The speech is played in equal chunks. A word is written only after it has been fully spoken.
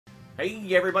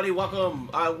Hey everybody, welcome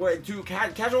to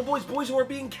Casual Boys. Boys who are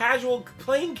being casual,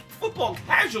 playing football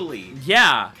casually.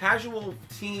 Yeah. Casual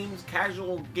teams,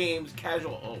 casual games,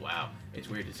 casual. Oh wow, it's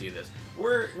weird to see this.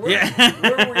 We're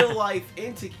real life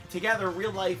together.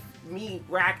 Real life me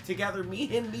rack together. Me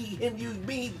him you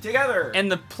me together.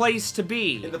 And the place to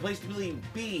be. And the place to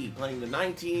be playing the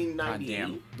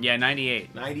 1998. Yeah,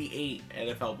 98. 98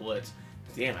 NFL Blitz.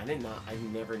 Damn, I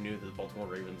never knew that the Baltimore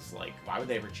Ravens, like, why would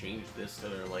they ever change this to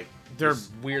their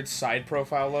weird side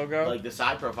profile logo? Like, the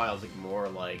side profile is, like, more,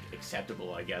 like,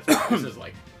 acceptable, I guess. But this is,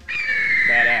 like,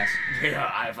 badass.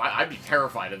 Yeah, I'd be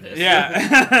terrified of this.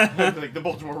 Yeah. Like, the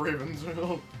Baltimore Ravens,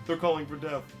 they're calling for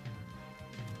death.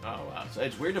 Oh, wow. So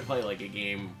it's weird to play, like, a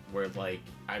game where, like,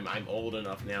 I'm old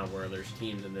enough now where there's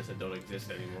teams in this that don't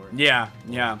exist anymore. Yeah,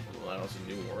 yeah. Well, also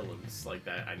New Orleans, like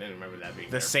that. I didn't remember that being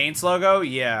the Saints logo?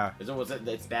 Yeah.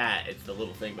 It's that. It's the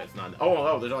little thing, but it's not.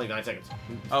 Oh, there's only 9 seconds.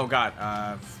 Oh, God.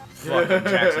 Fucking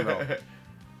Jacksonville.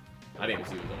 I didn't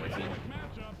even see who was on my team.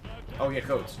 Oh, yeah,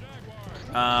 codes.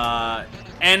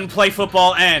 N, play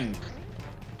football, N.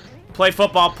 Play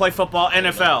football,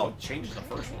 NFL. What changes the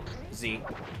first one? Z.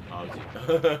 Oh,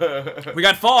 Z. We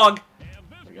got fog.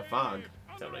 We got fog.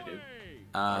 Is that what I do?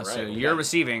 Right, so you're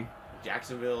receiving.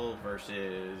 Jacksonville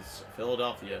versus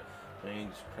Philadelphia.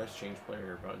 Press change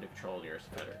player button to control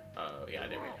nearest defender. Yeah, I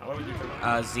didn't read. How would we do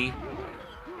for Z.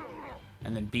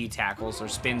 And then B tackles or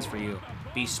spins for you.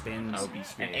 B spins. Oh, B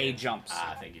spins. And A jumps.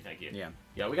 Ah, thank you. Yeah.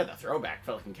 Yeah, we got the throwback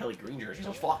fucking Kelly Green jersey.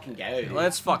 Let's fucking go.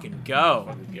 Let's fucking go.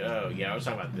 Fucking go. Yeah, I was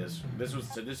talking about this. This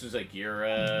was like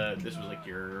your.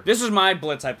 This was my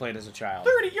blitz I played as a child.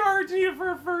 30 yards needed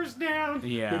for a first down.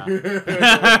 Yeah.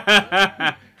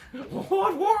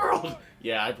 What world?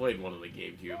 Yeah, I played one of the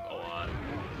GameCube a lot.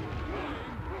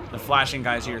 The flashing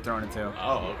guys who you're throwing it to.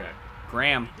 Oh, okay.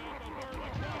 Graham.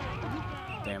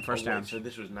 Damn, first down. Wait, so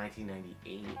this was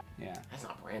 1998. Yeah. That's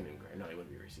not Brandon Graham. No, he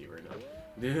wouldn't be a receiver. No.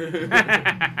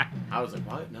 I was like,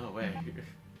 what? No way.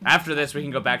 After this, we can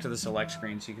go back to the select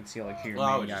screen so you can see like who your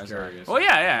main guys are. Curious. Well,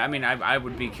 yeah. I mean, I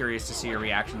would be curious to see your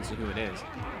reactions to who it is.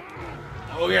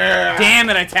 Oh yeah! Damn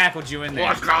it! I tackled you in there.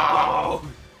 Let's go!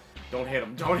 Don't hit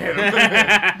him! Don't hit him!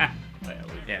 Yeah,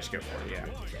 just go for it. Yeah.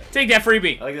 Take that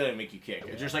freebie. I like that it make you kick.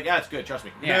 It's just like, it's good. Trust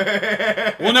me.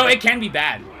 Yeah. Well, no, it can be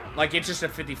bad. Like it's just a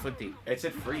 50-50. It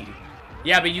said free.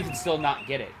 Yeah, but you can still not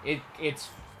get it. It's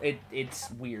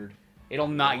weird. It'll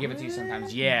not give it to you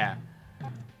sometimes. Yeah.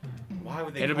 Why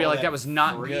would they? It'll be like that was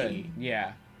not free? good.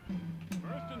 Yeah.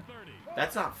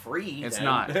 That's not free. It's then.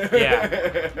 not.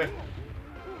 Yeah.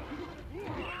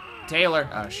 Taylor.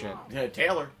 Oh shit. Yeah,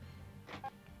 Taylor.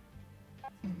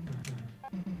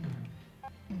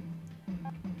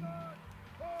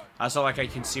 So like I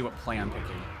can see what play I'm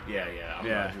picking. Yeah. I'm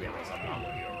not doing this. I'm not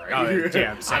looking over. Oh,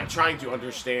 yeah, same. I'm trying to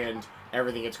understand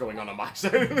everything that's going on my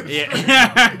side. Yeah.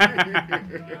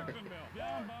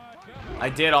 I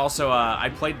did also. I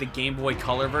played the Game Boy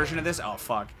Color version of this. Oh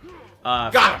fuck.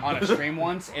 On a stream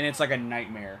once, and it's like a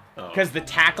nightmare because the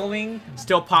tackling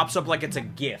still pops up like it's a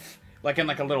GIF, like in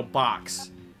like a little box.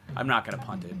 I'm not gonna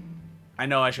punt it. I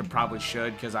know I probably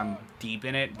should because I'm deep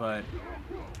in it, but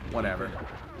whatever.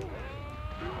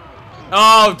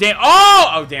 Oh damn!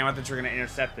 Oh damn! I thought you were gonna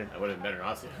intercept it. I would have been better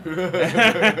not to.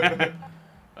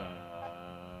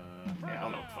 Yeah, I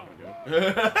don't know what the fuck I'm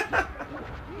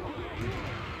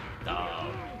doing.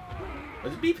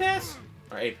 Was it B pass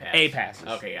or A pass? A passes.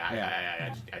 Okay,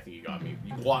 yeah. I think you got me.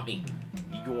 You got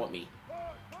me.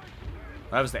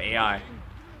 That was the AI.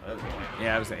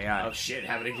 Yeah, it was the AI. Oh shit,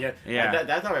 have it again. Yeah.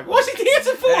 That's all right. What's he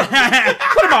dancing for?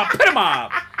 Put him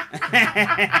up!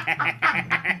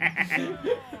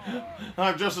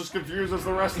 I'm just as confused as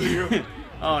the rest of you.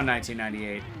 Oh,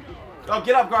 1998. Oh,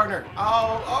 get up, Gardner.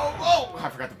 Oh, I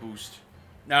forgot the boost.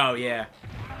 Oh, yeah.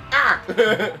 Ah! 3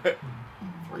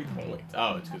 points.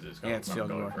 Oh, it's because it's going. Yeah, it's field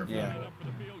goal. Perfect. Yeah.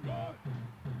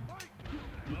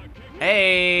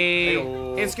 Hey,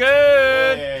 Hey-o. it's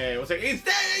good. Hey, what's that?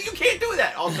 You can't do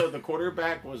that. Also, the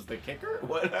quarterback was the kicker.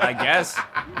 What? I guess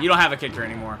you don't have a kicker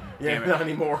anymore. Yeah, Damn it. not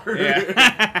anymore.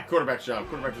 Yeah. Quarterback's job.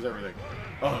 Quarterback does everything.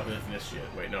 Oh, this shit.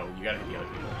 Wait, no, you gotta hit the other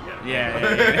people.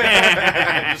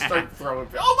 Yeah. Just start throwing.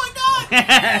 Oh my god!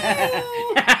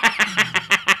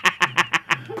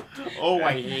 Oh,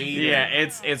 I hate it. Yeah,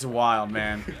 it's wild,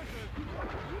 man.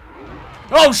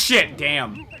 Oh shit!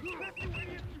 Damn.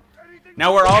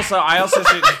 Now I also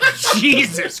should.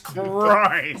 Jesus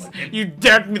Christ! You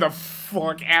decked me the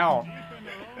fuck out.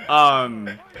 I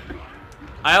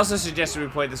also suggested we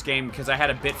play this game because I had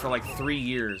a bit for like 3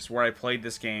 years where I played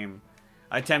this game,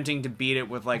 attempting to beat it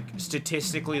with like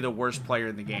statistically the worst player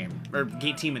in the game or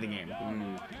team in the game,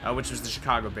 which was the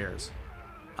Chicago Bears.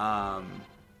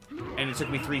 and it took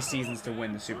me 3 seasons to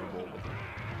win the Super Bowl.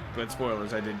 But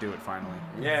spoilers, I did do it finally.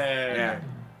 Yeah.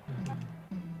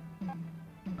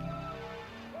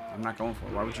 I'm not going for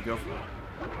it. Why would you go for it?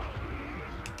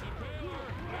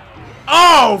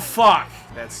 Oh, fuck!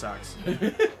 That sucks.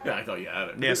 I thought you had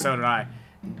it. Yeah, so did I.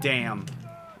 Damn.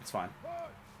 It's fine.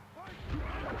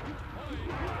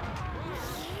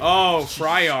 Oh,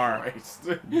 Fryer.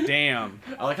 Damn.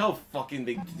 I like how fucking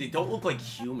they don't look like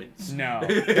humans. No.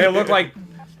 They look like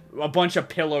a bunch of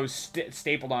pillows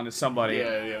stapled onto somebody.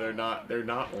 Yeah, they're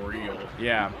not real.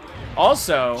 Yeah.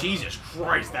 Also, Jesus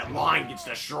Christ, that line gets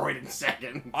destroyed in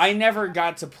seconds. I never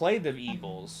got to play the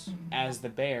Eagles as the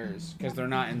Bears because they're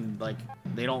not in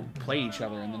they don't play each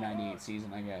other in the '98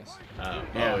 season, I guess.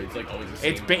 Yeah. Oh, it's like always the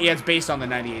same. It's based on the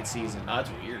 '98 season. Oh, that's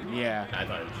weird. Yeah. I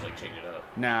thought it was just like change it up.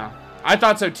 No. I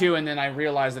thought so too, and then I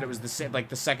realized that it was the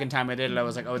second time I did it, I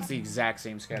was like, oh, it's the exact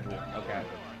same schedule. Okay.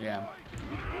 Yeah.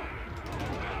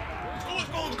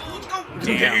 Let's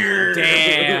go.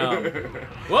 Damn.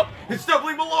 Whoop. It's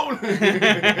definitely Malone.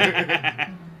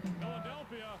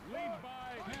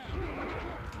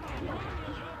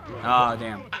 Oh,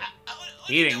 damn.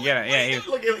 He didn't get it.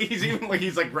 Yeah, he's even like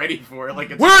he's like ready for it.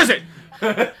 Like it's where is it?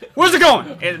 Where's it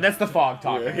going? That's the fog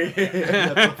talking.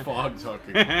 That's the fog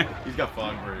talking. He's got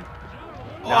fog bird.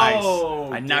 Nice.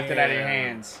 Oh, I knocked it out of your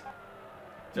hands. Is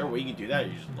there a way you can do that? Or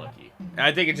you're just lucky.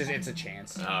 I think it's a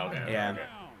chance. Oh, okay. Yeah. Okay.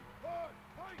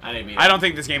 I didn't mean. I don't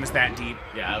think this game is that deep.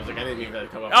 Yeah, I was like, I didn't mean that to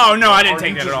come up. Oh no, I didn't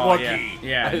take that at all. Lucky?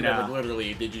 Yeah, no.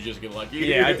 Literally, did you just get lucky?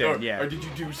 Yeah, I did. Yeah. Or did you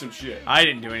do some shit? I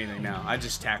didn't do anything. No, I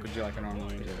just tackled you like a normal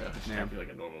man. Yeah, Yeah. like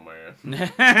a normal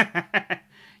man.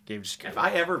 Game just. If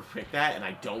I ever pick that and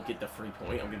I don't get the free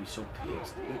point, I'm gonna be so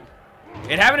pissed.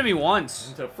 It happened to me once.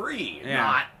 It's a free, Yeah.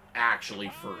 not actually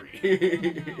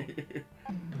free.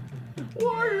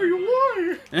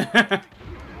 Why?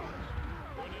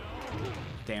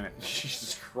 Damn it.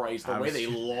 Jesus Christ, the way they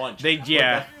launch. Yeah. Like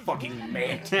that fucking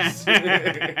mantis.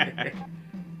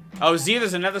 Oh, Z,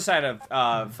 there's another side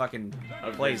of fucking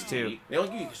plays too. They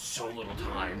only give you so little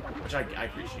time, which I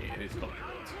appreciate. It's called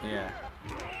girls. Yeah.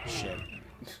 Shit.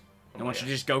 Oh, I want you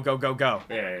to just go, go, go, go.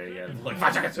 Yeah. Like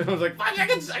 5 seconds. I was like, 5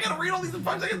 seconds? I gotta read all these in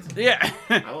 5 seconds? Yeah.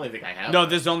 I don't even think I have. No,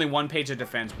 there's only 1 page of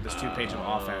defense, but there's 2 pages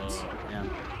of offense. Yeah.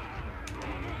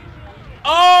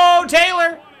 Oh,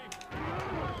 Taylor!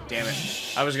 Damn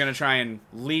it. I was gonna try and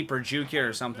leap or juke you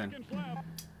or something.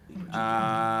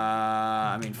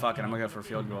 I mean, fuck it. I'm gonna go for a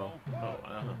field goal. Oh,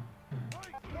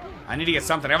 I need to get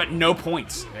something. I have no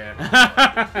points. Yeah.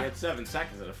 You had 7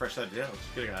 seconds and a fresh set down.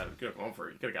 You could have gone for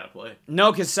it. You could have got a play.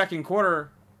 No, because second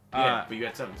quarter. Yeah, but you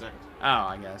had 7 seconds. Oh,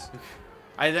 I guess.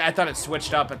 I thought it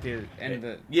switched up at the end of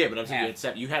the. Yeah, but I'm saying you had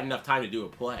 7. You had enough time to do a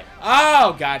play.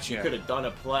 Oh, gotcha. You could have done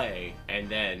a play and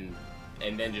then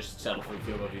just settle for the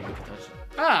field goal if you get the touchdown.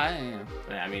 Ah,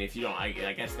 yeah. I mean, if you don't, I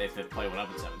guess if the play went up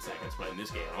in 7 seconds, but in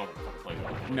this game, I don't think the play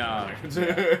went up. No.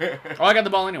 Oh, I got the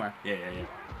ball anywhere. Yeah.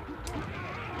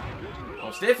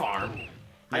 Oh, stiff arm.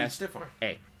 Yeah. Stiff arm.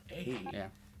 A. Yeah.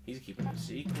 He's keeping it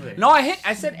secret. No,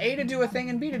 I said A to do a thing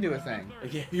and B to do a thing.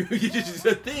 Yeah, you just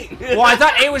did a thing. Well, I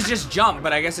thought A was just jump,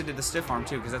 but I guess it did the stiff arm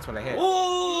too, because that's what I hit.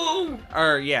 Oh!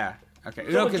 Or, yeah. Okay.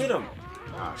 No, get him.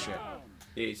 Oh, shit.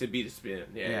 Yeah, he said B to spin.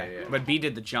 Yeah. But B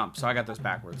did the jump, so I got those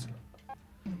backwards.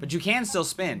 But you can still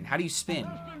spin. How do you spin?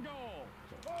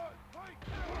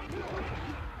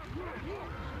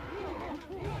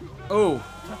 Oh.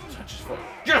 Touch his foot.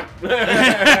 Get him!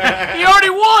 He already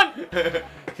won!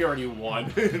 He already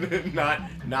won.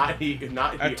 not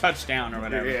a touchdown or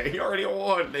whatever. Yeah, he already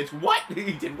won. It's what?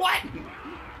 He did what?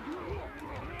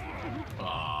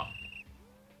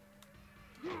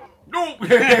 No!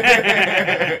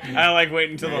 I like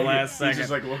waiting until the last second. He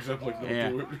just like looks up like, no,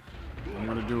 do it. I'm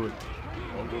gonna do it.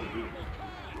 I'm gonna do it.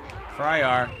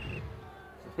 Fryer.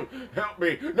 Help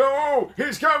me! No!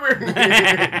 He's coming!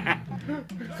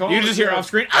 You just hear off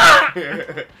screen. Ah!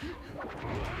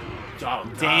 Oh,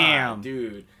 damn,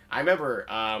 dude. I remember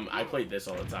I played this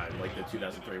all the time, like the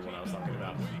 2003 one I was talking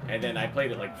about. And then I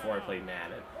played it like before I played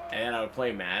Madden. And then I would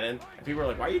play Madden, and people were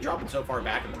like, why are you dropping so far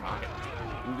back in the pocket?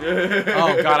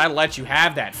 Oh, God, I let you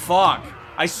have that. Fuck.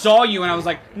 I saw you, and I was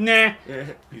like, nah.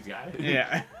 He's got it.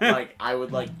 Yeah. Like, I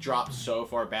would, like, drop so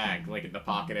far back, like, in the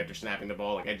pocket after snapping the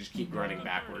ball. Like, I just keep running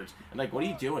backwards. And, like, what are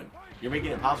you doing? You're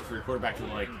making it impossible for your quarterback to,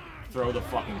 like, throw the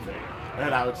fucking thing.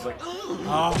 And I was just like,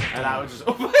 oh. And I was just,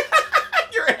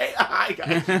 you're high,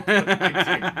 guys.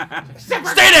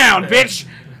 Stay down, bitch!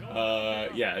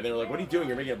 Yeah, and they were like, what are you doing?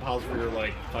 You're making it possible for your,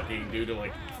 like, fucking dude to,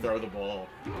 like, throw the ball.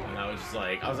 And I was just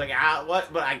like, ah,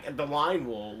 what? But the line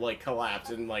will, like, collapse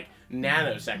in, like,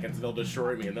 nanoseconds, and they'll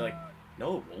destroy me. And they're like,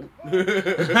 no, it won't. What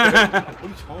are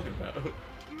you talking about?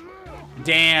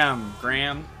 Damn,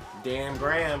 Graham. Damn,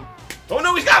 Graham. Oh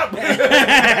no, he's got him!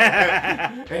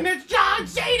 And it's John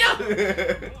Cena! With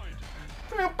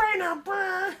the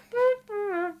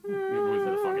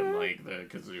fucking like the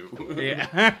kazoo.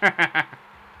 Yeah.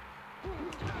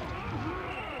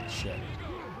 Shit.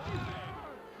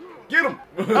 Get him!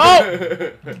 Oh!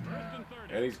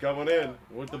 And he's coming in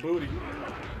with the booty.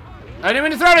 I didn't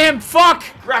mean to throw to him. Fuck!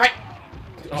 Grab it!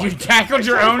 You tackled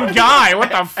your own guy. What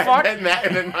the fuck? And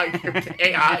then like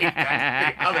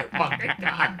AI, the other fucking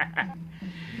guy.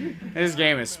 This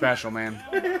game is special, man.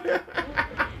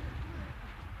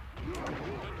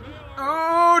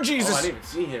 Oh, Jesus. Oh, I didn't even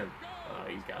see him. Oh,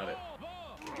 he's got it.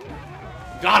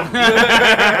 Got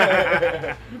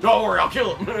him! Don't worry, I'll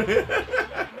kill him.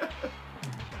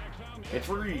 It's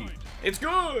free. It's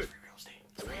good.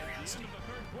 It's free real estate.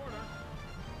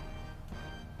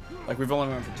 Like, we've only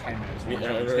went for 10 minutes.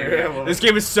 Yeah, this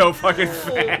game is so fucking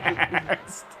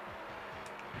fast.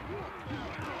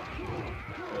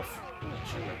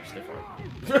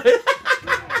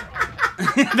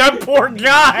 That poor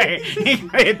guy! He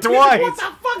got hit twice! What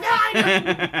the fuck,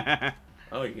 guy?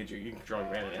 Oh, you can draw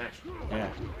random action. Yeah.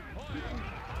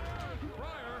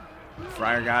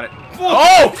 Fryer got it.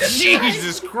 Oh,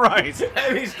 Jesus Christ!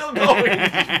 And he's still going.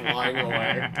 He's just flying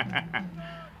away.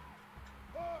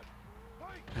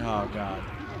 Oh, God.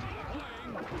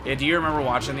 Yeah, do you remember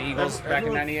watching the Eagles back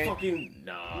in '98? Fucking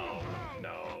no.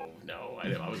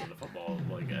 I was in the football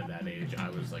like at that age. I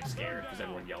was like scared because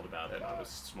everyone yelled about it. I was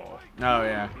small. Oh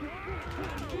yeah.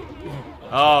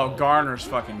 Oh, Garner's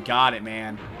fucking got it,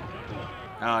 man.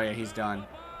 Oh yeah, he's done.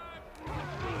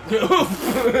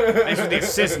 Thanks for the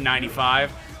assist,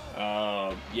 95.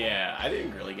 Yeah, I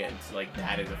didn't really get into like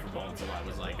that into football until I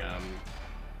was like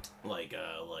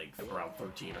around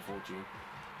 13 or 14.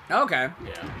 Okay.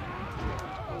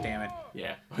 Yeah. Damn it.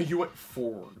 Yeah. You went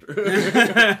forward.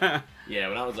 Yeah,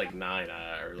 when I was like 9,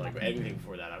 or like anything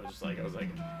before that, I was like,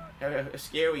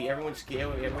 scary. Everyone's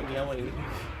scary. Everyone yelling.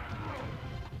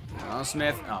 Oh,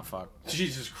 Smith. Oh, fuck.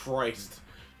 Jesus Christ.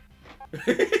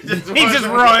 He just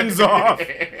runs off.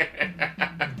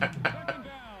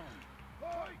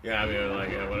 Yeah, I mean, like,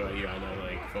 what about you? I know,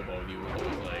 like, football with you was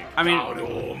always like, I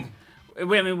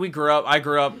mean, we grew up. I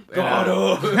grew up.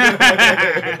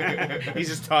 He's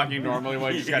just talking normally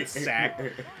while he just got sacked.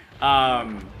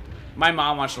 My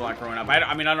mom watched a lot growing up.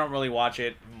 I mean, I don't really watch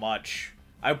it much.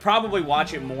 I probably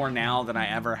watch it more now than I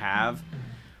ever have.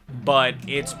 But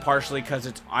it's partially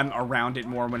because I'm around it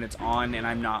more when it's on, and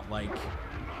I'm not like...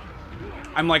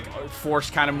 I'm like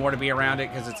forced kind of more to be around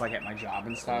it because it's like at my job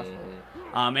and stuff.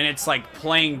 And it's like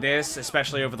playing this,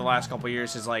 especially over the last couple of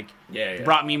years, has like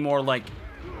brought me more like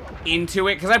into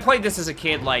it. Because I played this as a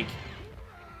kid, like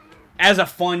as a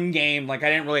fun game. Like I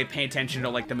didn't really pay attention to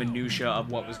like the minutia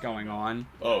of what was going on.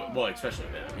 Oh, well, especially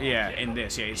that. Yeah, in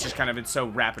this, it's just kind of, it's so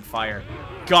rapid fire.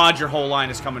 God, your whole line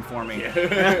is coming for me.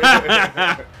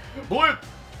 Blitz!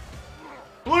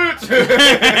 Blitz!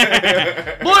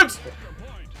 Blitz!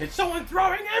 Is someone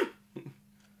throwing him?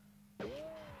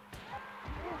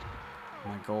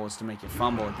 My goal is to make you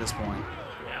fumble at this point.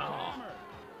 Yeah.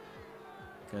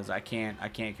 Because I can't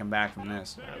come back from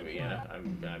this. I mean, yeah, I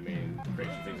mean,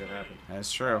 crazy things have happened.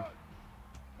 That's true.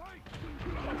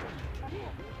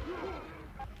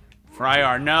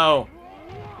 Fryer, no.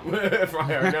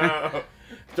 Fryer, no.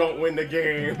 Don't win the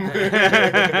game.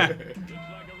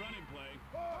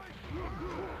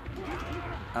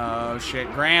 Oh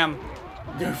shit, Graham.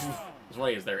 What's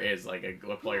funny is there is like a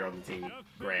player on the team,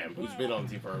 Graham, who's been on the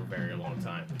team for a very long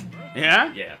time.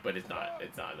 Yeah? Yeah, but it's not that.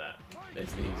 It's not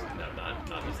this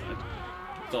time.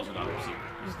 It's also not a receiver.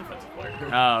 He's a defensive player.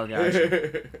 Oh gosh.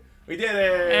 We did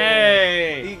it!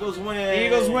 Hey! Eagles win!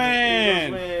 Eagles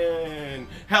win! Eagles win!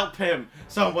 Help him!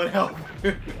 Someone help!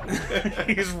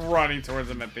 He's running towards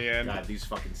him at the end. God, these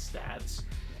fucking stats.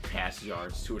 Pass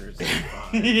yards,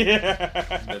 275.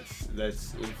 Yeah.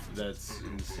 That's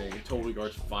insane. Total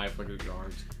yards, 500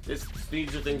 yards.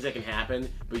 These are things that can happen,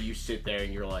 but you sit there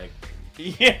and you're like,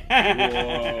 yeah.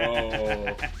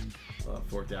 Whoa.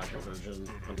 Fourth down conversion,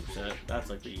 100%. That's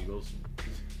like the Eagles.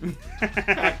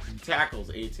 Tackles,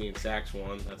 18. Sacks,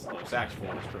 1. That's low. Sacks,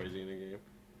 4 is crazy in the game.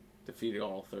 Defeated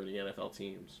all 30 NFL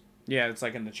teams. Yeah, it's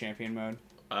like in the champion mode.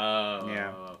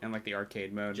 Yeah, and like the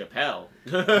arcade mode. Japel.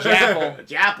 Japple.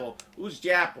 Japple. Who's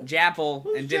Japple? Japple.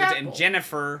 Who's And Japple? And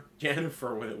Jennifer.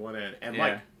 Jennifer with one N. And Yeah.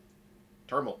 Mike.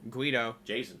 Termal. Guido.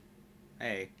 Jason.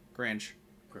 Hey, Grinch.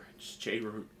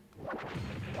 J-Root.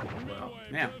 Well,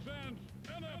 Yeah.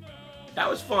 that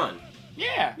was fun.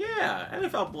 Yeah. Yeah,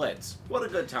 NFL Blitz. What a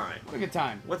good time. What a good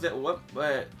time. What's it?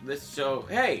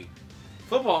 Hey,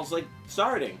 football's like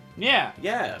starting. Yeah.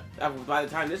 Yeah. By the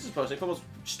time this is posted, football's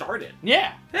started.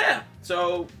 Yeah. Yeah.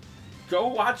 So go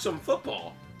watch some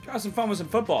football. Go have some fun with some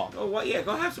football. Go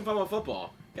have some fun with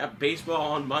football. Got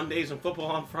baseball on Mondays and football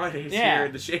on Fridays Yeah. here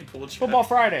at the Shakepool. Football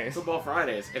Fridays. Football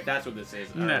Fridays, if that's what this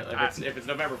is. No, if it's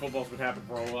November, football's been happening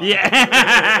for a while. Yeah.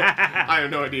 I have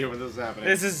no idea when this is happening.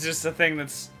 This is just a thing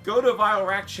that's... Go to Viral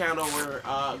Rack channel where,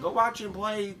 go watch him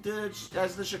play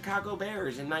as the Chicago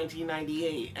Bears in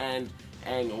 1998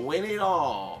 and win it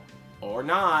all. Or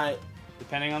not.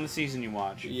 Depending on the season you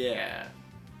watch. Yeah.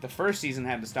 The first season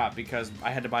had to stop because I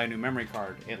had to buy a new memory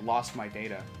card. It lost my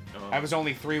data. Oh. I was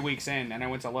only 3 weeks in, and I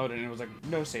went to load it, and it was like,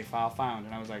 no save file found.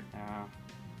 And I was like,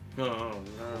 Oh,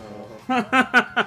 no.